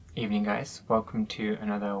Evening, guys. Welcome to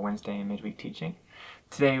another Wednesday midweek teaching.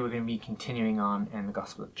 Today we're going to be continuing on in the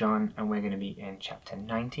Gospel of John, and we're going to be in chapter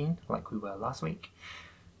 19, like we were last week.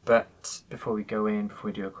 But before we go in, before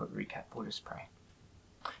we do a quick recap, we'll just pray.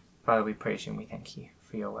 Father, we praise you and we thank you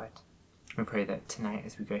for your word. We pray that tonight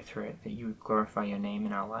as we go through it, that you would glorify your name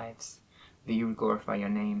in our lives, that you would glorify your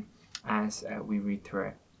name as we read through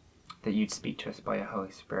it, that you'd speak to us by your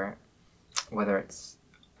Holy Spirit, whether it's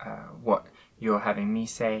what you're having me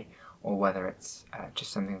say, or whether it's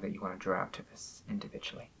just something that you want to draw out of us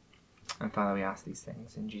individually. And Father, we ask these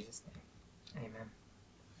things in Jesus' name. Amen.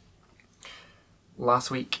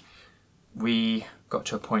 Last week, we got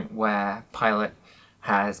to a point where Pilate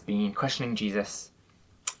has been questioning Jesus.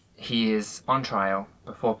 He is on trial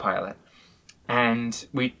before Pilate. And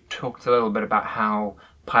we talked a little bit about how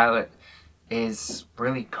Pilate is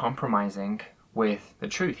really compromising with the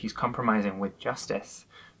truth. He's compromising with justice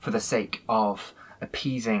for the sake of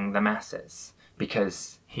appeasing the masses,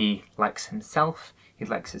 because he likes himself, he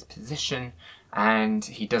likes his position, and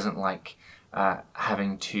he doesn't like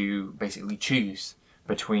having to basically choose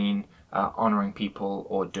between honouring people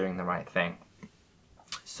or doing the right thing.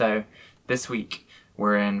 So this week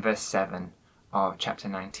we're in verse 7 of chapter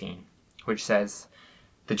 19, which says,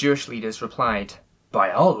 "The Jewish leaders replied, 'By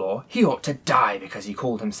our law, he ought to die because he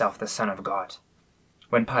called himself the Son of God.'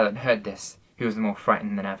 When Pilate heard this, he was more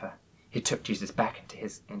frightened than ever. He took Jesus back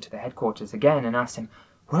into the headquarters again and asked him,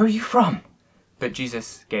 'Where are you from?' But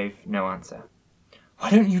Jesus gave no answer.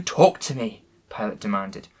 'Why don't you talk to me?' Pilate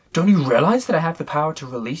demanded. 'Don't you realize that I have the power to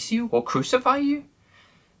release you or crucify you?'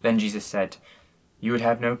 Then Jesus said, 'You would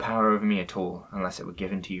have no power over me at all unless it were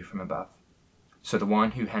given to you from above. So the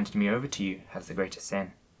one who handed me over to you has the greater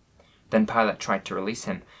sin.' Then Pilate tried to release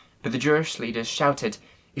him, but the Jewish leaders shouted,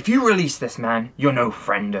 'If you release this man, you're no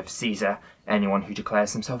friend of Caesar. Anyone who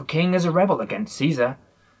declares himself a king is a rebel against Caesar.'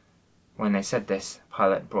 When they said this,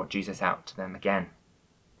 Pilate brought Jesus out to them again.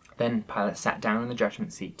 Then Pilate sat down in the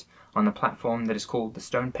judgment seat on the platform that is called the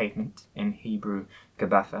Stone Pavement, in Hebrew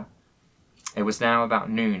Gabbatha. It was now about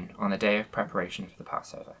noon on the day of preparation for the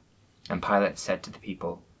Passover. And Pilate said to the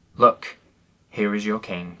people, 'Look, here is your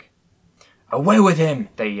king.' 'Away with him!'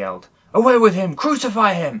 they yelled. 'Away with him!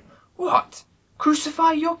 Crucify him!' 'What?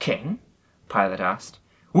 Crucify your king?' Pilate asked.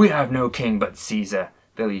 'We have no king but Caesar,'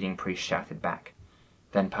 the leading priest shouted back.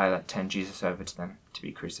 Then Pilate turned Jesus over to them to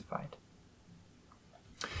be crucified.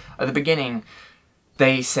 At the beginning,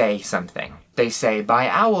 they say something. They say, 'By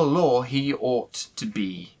our law, he ought to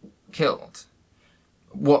be killed.'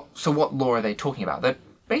 So what law are they talking about? They're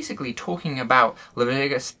basically talking about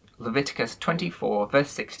Leviticus 24, verse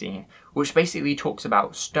 16, which basically talks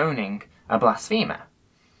about stoning a blasphemer.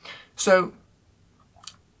 So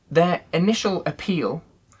their initial appeal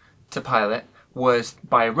to Pilate was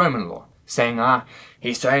by Roman law, saying,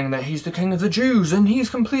 he's saying that he's the king of the Jews and he's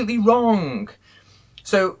completely wrong.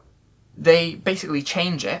 So they basically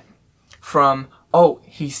change it from,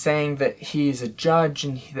 he's saying that he is a judge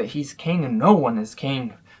and that he's king and no one is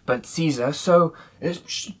king but Caesar, so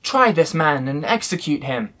try this man and execute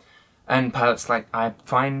him. And Pilate's like, I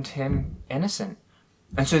find him innocent.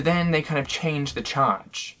 And so then they kind of change the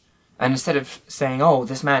charge. And instead of saying,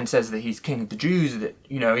 this man says that he's king of the Jews, that,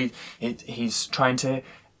 he's trying to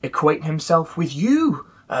equate himself with you.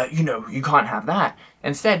 You can't have that.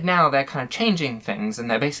 Instead, now they're kind of changing things, and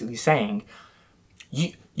they're basically saying,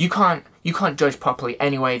 you can't judge properly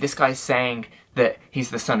anyway. This guy's saying that he's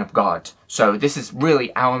the Son of God. So this is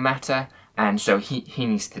really our matter, and so he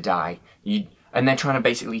needs to die. And they're trying to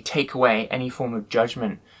basically take away any form of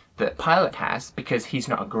judgment that Pilate has because he's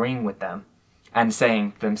not agreeing with them. And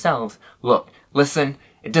saying to themselves, look, listen,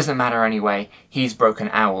 it doesn't matter anyway, he's broken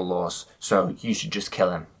our laws, so you should just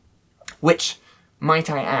kill him. Which, might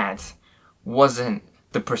I add, wasn't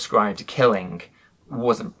the prescribed killing,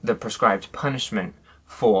 wasn't the prescribed punishment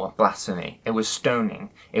for blasphemy. It was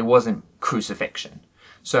stoning, it wasn't crucifixion.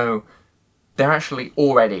 So they're actually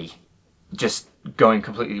already just going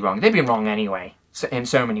completely wrong. They've been wrong anyway, in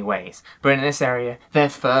so many ways. But in this area, they're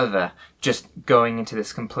further just going into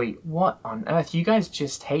this complete, what on earth? You guys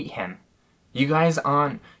just hate him. You guys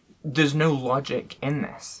there's no logic in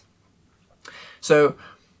this. So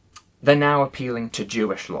they're now appealing to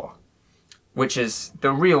Jewish law, which is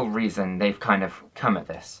the real reason they've kind of come at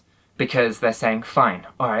this. Because they're saying, fine,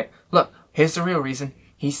 alright, look, here's the real reason.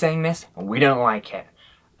 He's saying this, and we don't like it.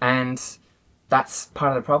 And that's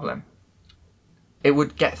part of the problem. It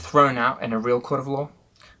would get thrown out in a real court of law,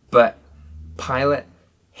 but Pilate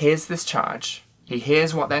hears this charge, he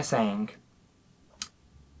hears what they're saying,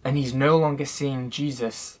 and he's no longer seeing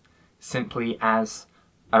Jesus simply as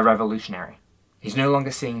a revolutionary. He's no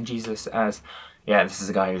longer seeing Jesus as yeah, this is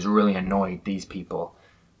a guy who's really annoyed these people.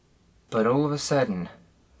 But all of a sudden,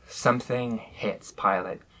 something hits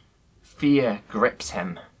Pilate. Fear grips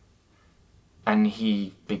him. And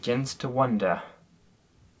he begins to wonder,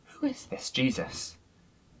 who is this Jesus?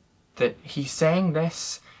 That he's saying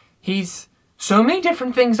this, so many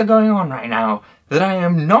different things are going on right now that I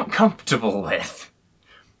am not comfortable with.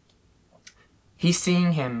 He's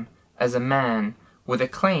seeing him as a man with a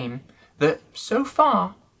claim that so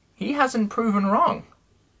far he hasn't proven wrong.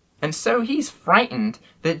 And so he's frightened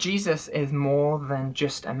that Jesus is more than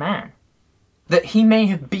just a man. That he may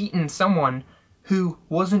have beaten someone who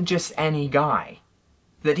wasn't just any guy.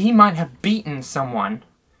 That he might have beaten someone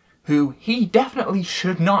who he definitely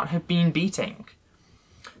should not have been beating.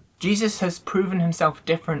 Jesus has proven himself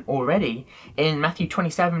different already. In Matthew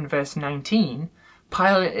 27 verse 19,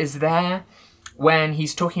 Pilate is there when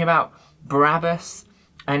he's talking about Barabbas,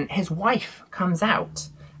 and his wife comes out.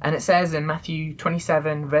 And it says in Matthew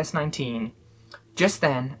 27 verse 19, "Just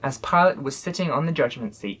then, as Pilate was sitting on the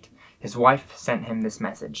judgment seat, his wife sent him this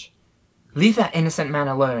message. 'Leave that innocent man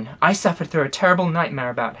alone. I suffered through a terrible nightmare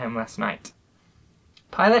about him last night.'"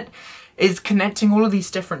 Pilate is connecting all of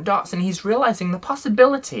these different dots, and he's realizing the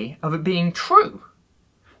possibility of it being true.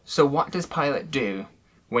 So what does Pilate do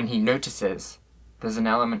when he notices there's an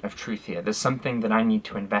element of truth here? There's something that I need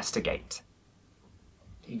to investigate.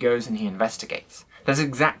 He goes and he investigates. That's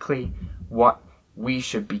exactly what we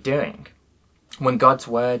should be doing. When God's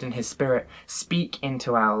word and his spirit speak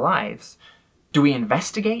into our lives, do we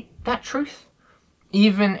investigate that truth?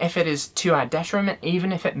 Even if it is to our detriment,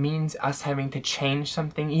 even if it means us having to change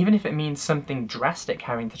something, even if it means something drastic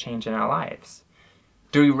having to change in our lives.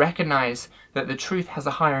 Do we recognize that the truth has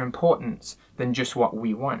a higher importance than just what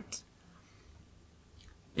we want?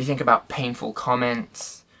 You think about painful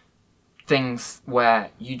comments, things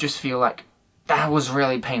where you just feel like, that was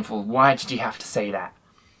really painful, why did you have to say that?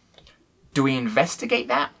 Do we investigate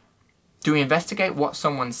that? Do we investigate what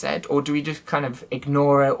someone said, or do we just kind of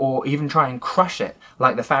ignore it or even try and crush it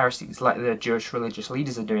like the Pharisees, like the Jewish religious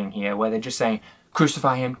leaders are doing here, where they're just saying,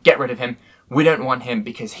 crucify him, get rid of him, we don't want him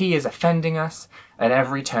because he is offending us at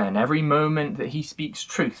every turn, every moment that he speaks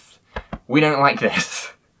truth. We don't like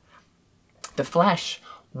this. The flesh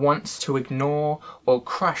wants to ignore or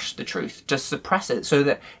crush the truth, to suppress it so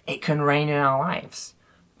that it can reign in our lives.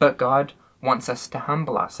 But God wants us to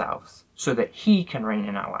humble ourselves so that he can reign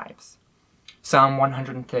in our lives. Psalm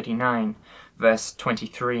 139, verse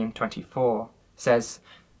 23 and 24 says,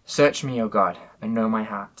 "Search me, O God, and know my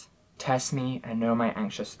heart. Test me and know my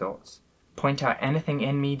anxious thoughts. Point out anything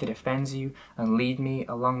in me that offends you and lead me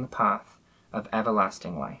along the path of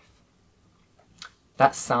everlasting life."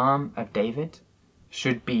 That Psalm of David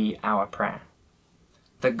should be our prayer.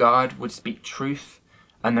 That God would speak truth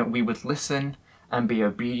and that we would listen and be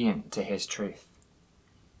obedient to his truth.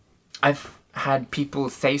 I've had people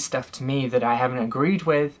say stuff to me that I haven't agreed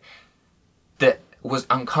with, that was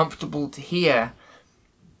uncomfortable to hear,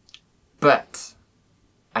 but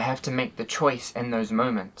I have to make the choice in those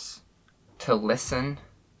moments to listen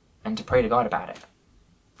and to pray to God about it.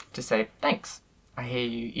 To say, thanks, I hear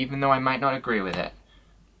you, even though I might not agree with it.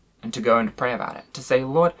 And to go and pray about it. To say,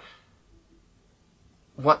 Lord,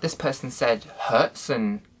 what this person said hurts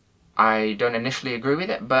and I don't initially agree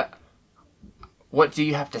with it, but what do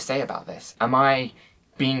you have to say about this? Am I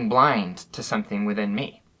being blind to something within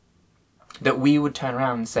me? That we would turn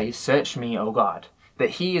around and say, search me, O God.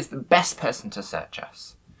 That he is the best person to search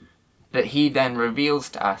us. That he then reveals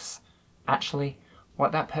to us, actually,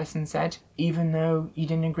 what that person said, even though you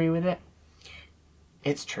didn't agree with it,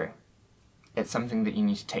 it's true. It's something that you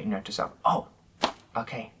need to take notice of. Oh,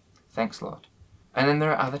 okay, thanks, Lord. And then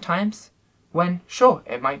there are other times when, sure,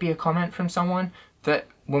 it might be a comment from someone that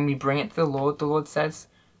when we bring it to the Lord says,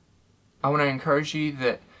 I want to encourage you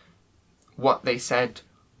that what they said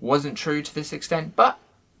wasn't true to this extent, but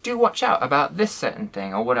do watch out about this certain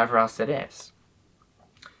thing or whatever else it is.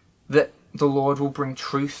 That the Lord will bring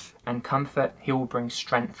truth and comfort. He will bring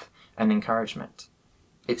strength and encouragement.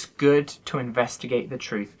 It's good to investigate the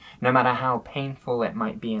truth, no matter how painful it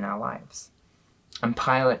might be in our lives. And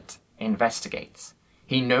Pilate investigates.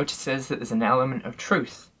 He notices that there's an element of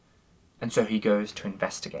truth, and so he goes to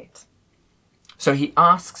investigate. So he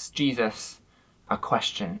asks Jesus a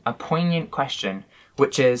question, a poignant question,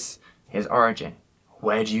 which is his origin.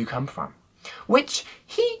 Where do you come from? Which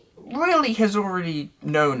he really has already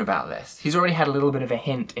known about this. He's already had a little bit of a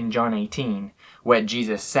hint in John 18, where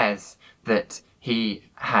Jesus says that he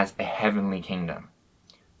has a heavenly kingdom.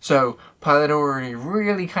 So Pilate already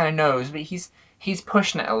really kind of knows, but he's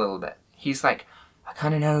pushing it a little bit. He's like, I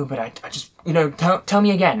kind of know, but I just, tell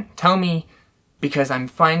me again. Tell me because I'm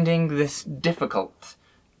finding this difficult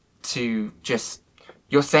to just,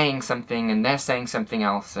 you're saying something and they're saying something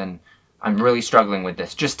else, and I'm really struggling with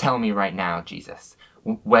this. Just tell me right now, Jesus,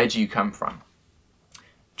 where do you come from?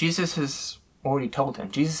 Jesus has already told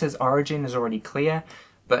him. Jesus' origin is already clear,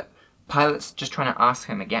 but Pilate's just trying to ask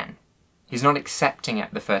him again. He's not accepting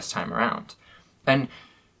it the first time around. And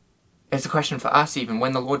it's a question for us even,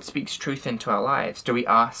 when the Lord speaks truth into our lives, do we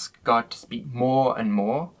ask God to speak more and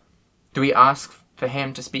more? Do we ask for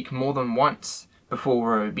him to speak more than once before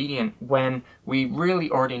we're obedient, when we really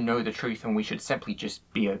already know the truth and we should simply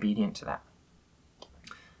just be obedient to that?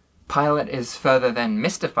 Pilate is further then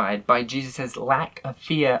mystified by Jesus' lack of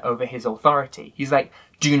fear over his authority. He's like,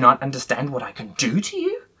 do you not understand what I can do to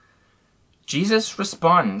you? Jesus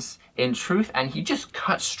responds in truth, and he just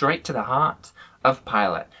cuts straight to the heart of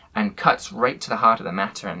Pilate and cuts right to the heart of the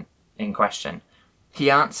matter in question.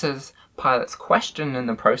 He answers Pilate's question in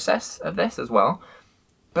the process of this as well,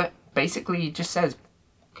 but basically he just says,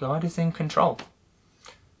 God is in control.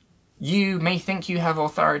 You may think you have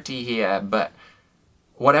authority here, but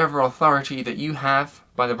whatever authority that you have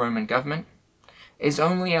by the Roman government is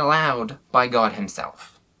only allowed by God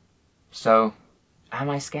himself. So, am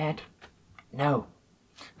I scared? No.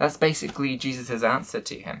 That's basically Jesus' answer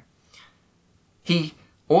to him. He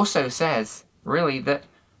also says, really, that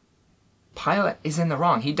Pilate is in the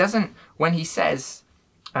wrong. He doesn't, when he says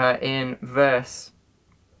in verse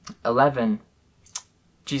 11,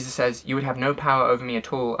 Jesus says, you would have no power over me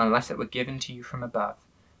at all unless it were given to you from above.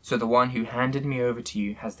 So the one who handed me over to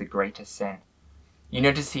you has the greater sin. You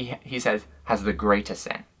notice he says, has the greater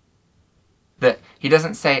sin. That he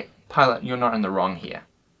doesn't say, Pilate, you're not in the wrong here.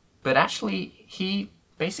 But actually, he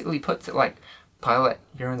basically puts it like, Pilate,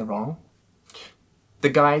 you're in the wrong. The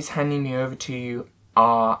guys handing me over to you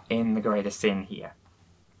are in the greater sin here.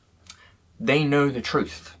 They know the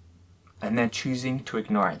truth, and they're choosing to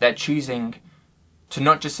ignore it. They're choosing to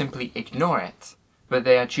not just simply ignore it, but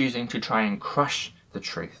they are choosing to try and crush the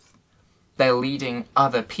truth. They're leading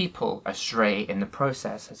other people astray in the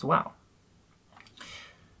process as well.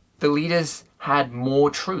 The leaders had more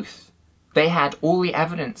truth. They had all the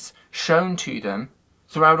evidence shown to them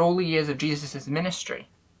throughout all the years of Jesus' ministry.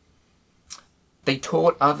 They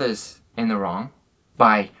taught others in the wrong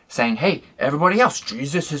by saying, hey, everybody else,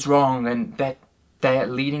 Jesus is wrong, and they're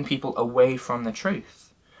leading people away from the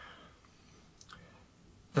truth.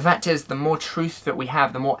 The fact is, the more truth that we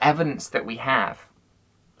have, the more evidence that we have,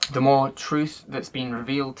 the more truth that's been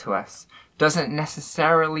revealed to us, doesn't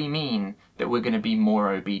necessarily mean that we're going to be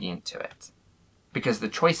more obedient to it. Because the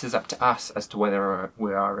choice is up to us as to whether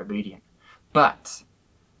we are obedient. But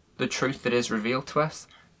the truth that is revealed to us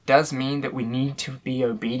does mean that we need to be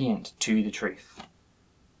obedient to the truth.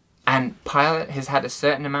 And Pilate has had a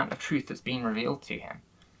certain amount of truth that's been revealed to him.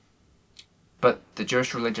 But the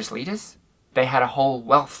Jewish religious leaders, they had a whole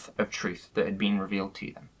wealth of truth that had been revealed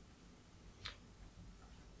to them.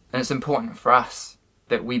 And it's important for us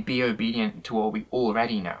that we be obedient to what we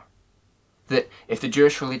already know. That if the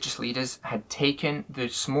Jewish religious leaders had taken the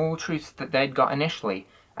small truths that they'd got initially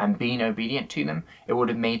and been obedient to them, it would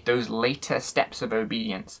have made those later steps of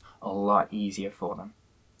obedience a lot easier for them.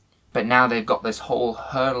 But now they've got this whole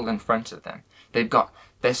hurdle in front of them.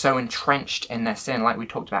 They're so entrenched in their sin, like we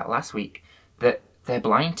talked about last week, that they're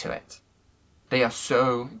blind to it. They are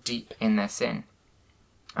so deep in their sin.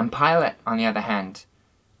 And Pilate, on the other hand,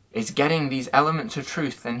 is getting these elements of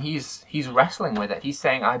truth, and he's wrestling with it. He's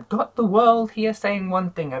saying, I've got the world here saying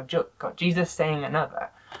one thing, I've got Jesus saying another.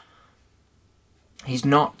 He's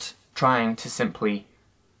not trying to simply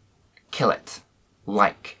kill it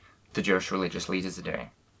like the Jewish religious leaders are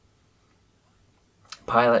doing.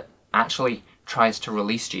 Pilate actually tries to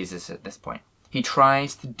release Jesus at this point. He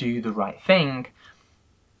tries to do the right thing,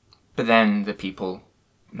 but then the people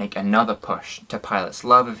make another push to Pilate's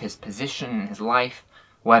love of his position and his life,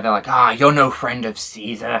 where they're like, you're no friend of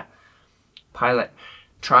Caesar. Pilate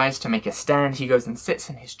tries to make a stand. He goes and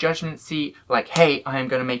sits in his judgment seat, like, hey, I am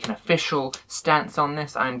going to make an official stance on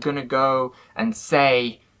this. I'm going to go and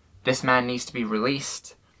say this man needs to be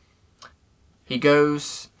released. He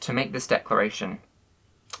goes to make this declaration,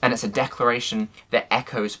 and it's a declaration that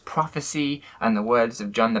echoes prophecy and the words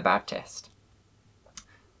of John the Baptist.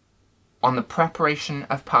 On the preparation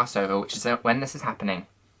of Passover, which is when this is happening,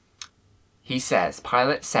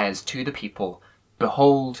 Pilate says to the people,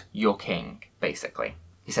 behold your king, basically.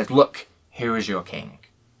 He says, look, here is your king.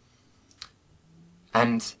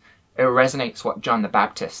 And it resonates what John the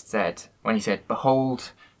Baptist said when he said,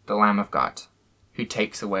 behold the Lamb of God, who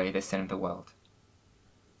takes away the sin of the world.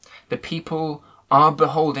 The people are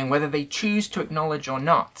beholding, whether they choose to acknowledge or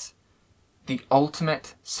not, the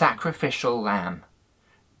ultimate sacrificial lamb,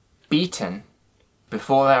 beaten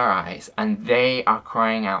before their eyes, and they are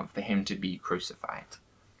crying out for him to be crucified.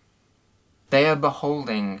 They are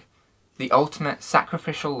beholding the ultimate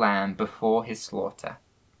sacrificial lamb before his slaughter,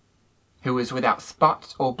 who is without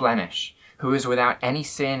spot or blemish, who is without any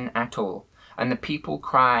sin at all, and the people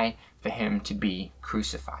cry for him to be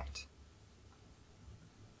crucified.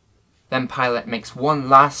 Then Pilate makes one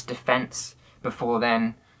last defense before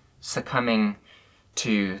then succumbing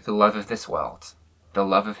to the love of this world, the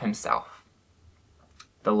love of himself,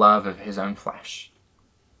 the love of his own flesh.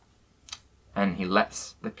 And he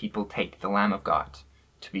lets the people take the Lamb of God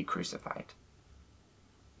to be crucified.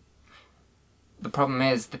 The problem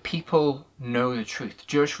is, the people know the truth. The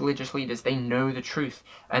Jewish religious leaders, they know the truth,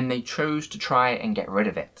 and they chose to try and get rid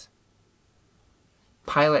of it.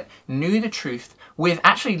 Pilate knew the truth with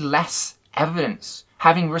actually less evidence,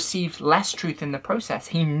 having received less truth in the process.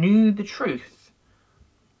 He knew the truth,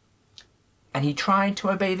 and he tried to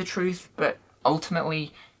obey the truth, but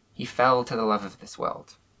ultimately he fell to the love of this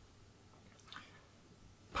world.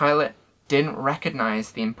 Pilate didn't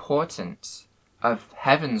recognize the importance of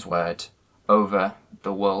heaven's word over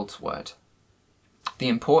the world's word. The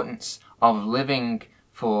importance of living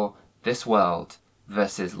for this world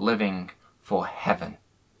versus living for heaven,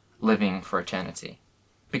 living for eternity.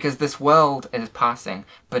 Because this world is passing,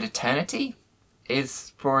 but eternity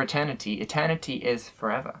is for eternity. Eternity is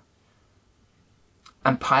forever.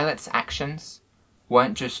 And Pilate's actions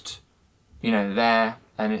weren't just, there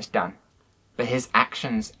and it's done. But his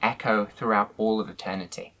actions echo throughout all of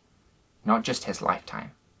eternity, not just his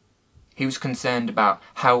lifetime. He was concerned about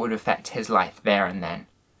how it would affect his life there and then,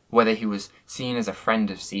 whether he was seen as a friend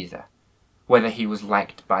of Caesar, whether he was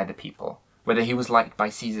liked by the people, whether he was liked by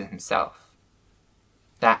Caesar himself.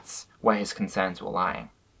 That's where his concerns were lying.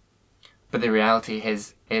 But the reality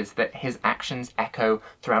is that his actions echo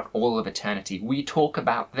throughout all of eternity. We talk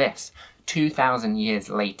about this 2,000 years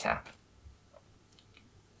later.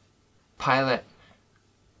 Pilate,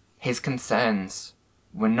 his concerns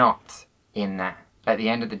were not in that. At the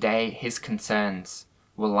end of the day, his concerns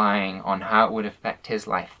were lying on how it would affect his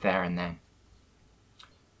life there and then.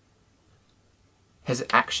 His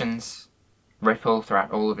actions ripple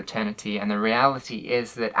throughout all of eternity, and the reality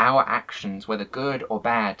is that our actions, whether good or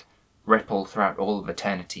bad, ripple throughout all of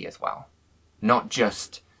eternity as well. Not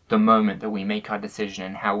just the moment that we make our decision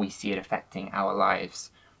and how we see it affecting our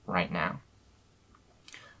lives right now.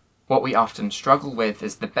 What we often struggle with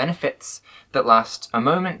is the benefits that last a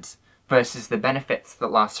moment versus the benefits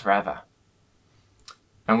that last forever.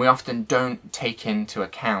 And we often don't take into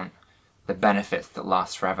account the benefits that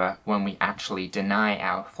last forever when we actually deny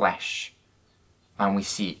our flesh and we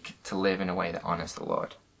seek to live in a way that honors the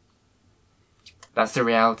Lord. That's the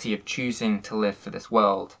reality of choosing to live for this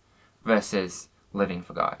world versus living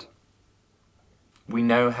for God. We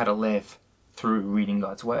know how to live through reading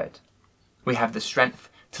God's word. We have the strength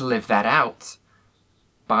to live that out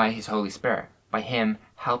by his Holy Spirit, by him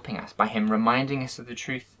helping us, by him reminding us of the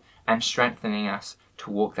truth and strengthening us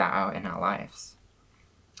to walk that out in our lives.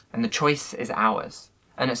 And the choice is ours.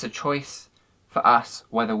 And it's a choice for us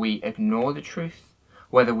whether we ignore the truth,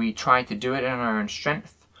 whether we try to do it in our own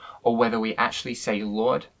strength, or whether we actually say,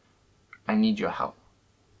 Lord, I need your help.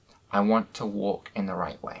 I want to walk in the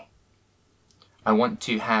right way. I want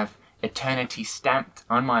to have eternity stamped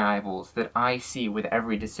on my eyeballs that I see with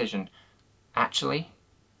every decision. Actually,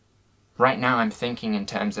 right now I'm thinking in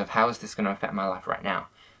terms of how is this going to affect my life right now.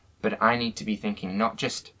 But I need to be thinking not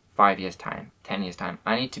just 5 years' time, 10 years' time.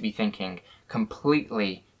 I need to be thinking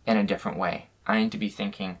completely in a different way. I need to be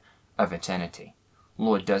thinking of eternity.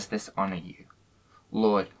 Lord, does this honor you?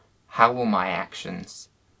 Lord, how will my actions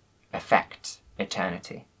affect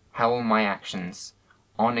eternity? How will my actions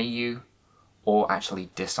honor you or actually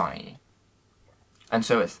dishonor you? And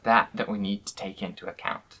so it's that we need to take into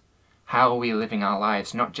account. How are we living our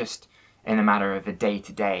lives, not just in a matter of a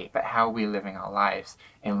day-to-day, but how are we living our lives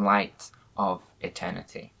in light of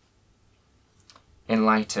eternity? In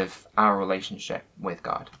light of our relationship with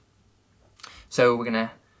God. So we're going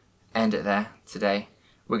to end it there today.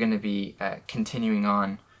 We're going to be continuing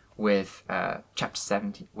on with chapter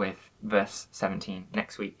 17, with verse 17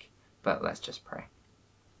 next week. But let's just pray.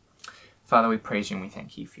 Father, we praise you and we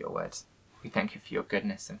thank you for your words. We thank you for your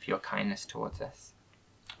goodness and for your kindness towards us.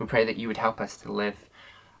 We pray that you would help us to live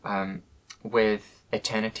with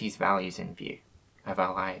eternity's values in view of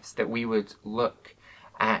our lives. That we would look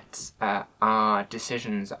at our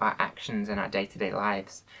decisions, our actions in our day-to-day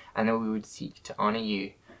lives, and that we would seek to honor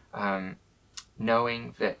you,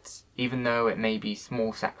 knowing that even though it may be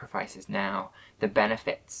small sacrifices now, the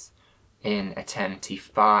benefits in eternity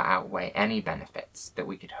far outweigh any benefits that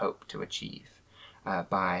we could hope to achieve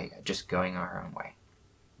by just going our own way.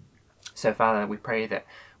 So, Father, we pray that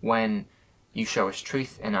when you show us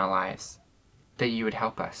truth in our lives, that you would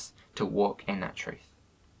help us to walk in that truth.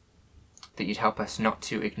 That you'd help us not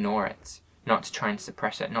to ignore it, not to try and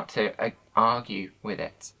suppress it, not to argue with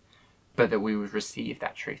it, but that we would receive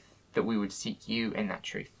that truth, that we would seek you in that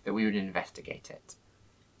truth, that we would investigate it,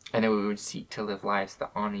 and that we would seek to live lives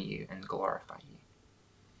that honour you and glorify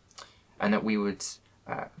you. And that we would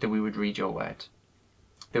read your word,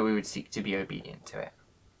 that we would seek to be obedient to it,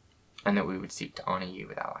 and that we would seek to honour you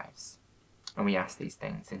with our lives. And we ask these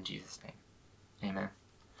things in Jesus' name. Amen.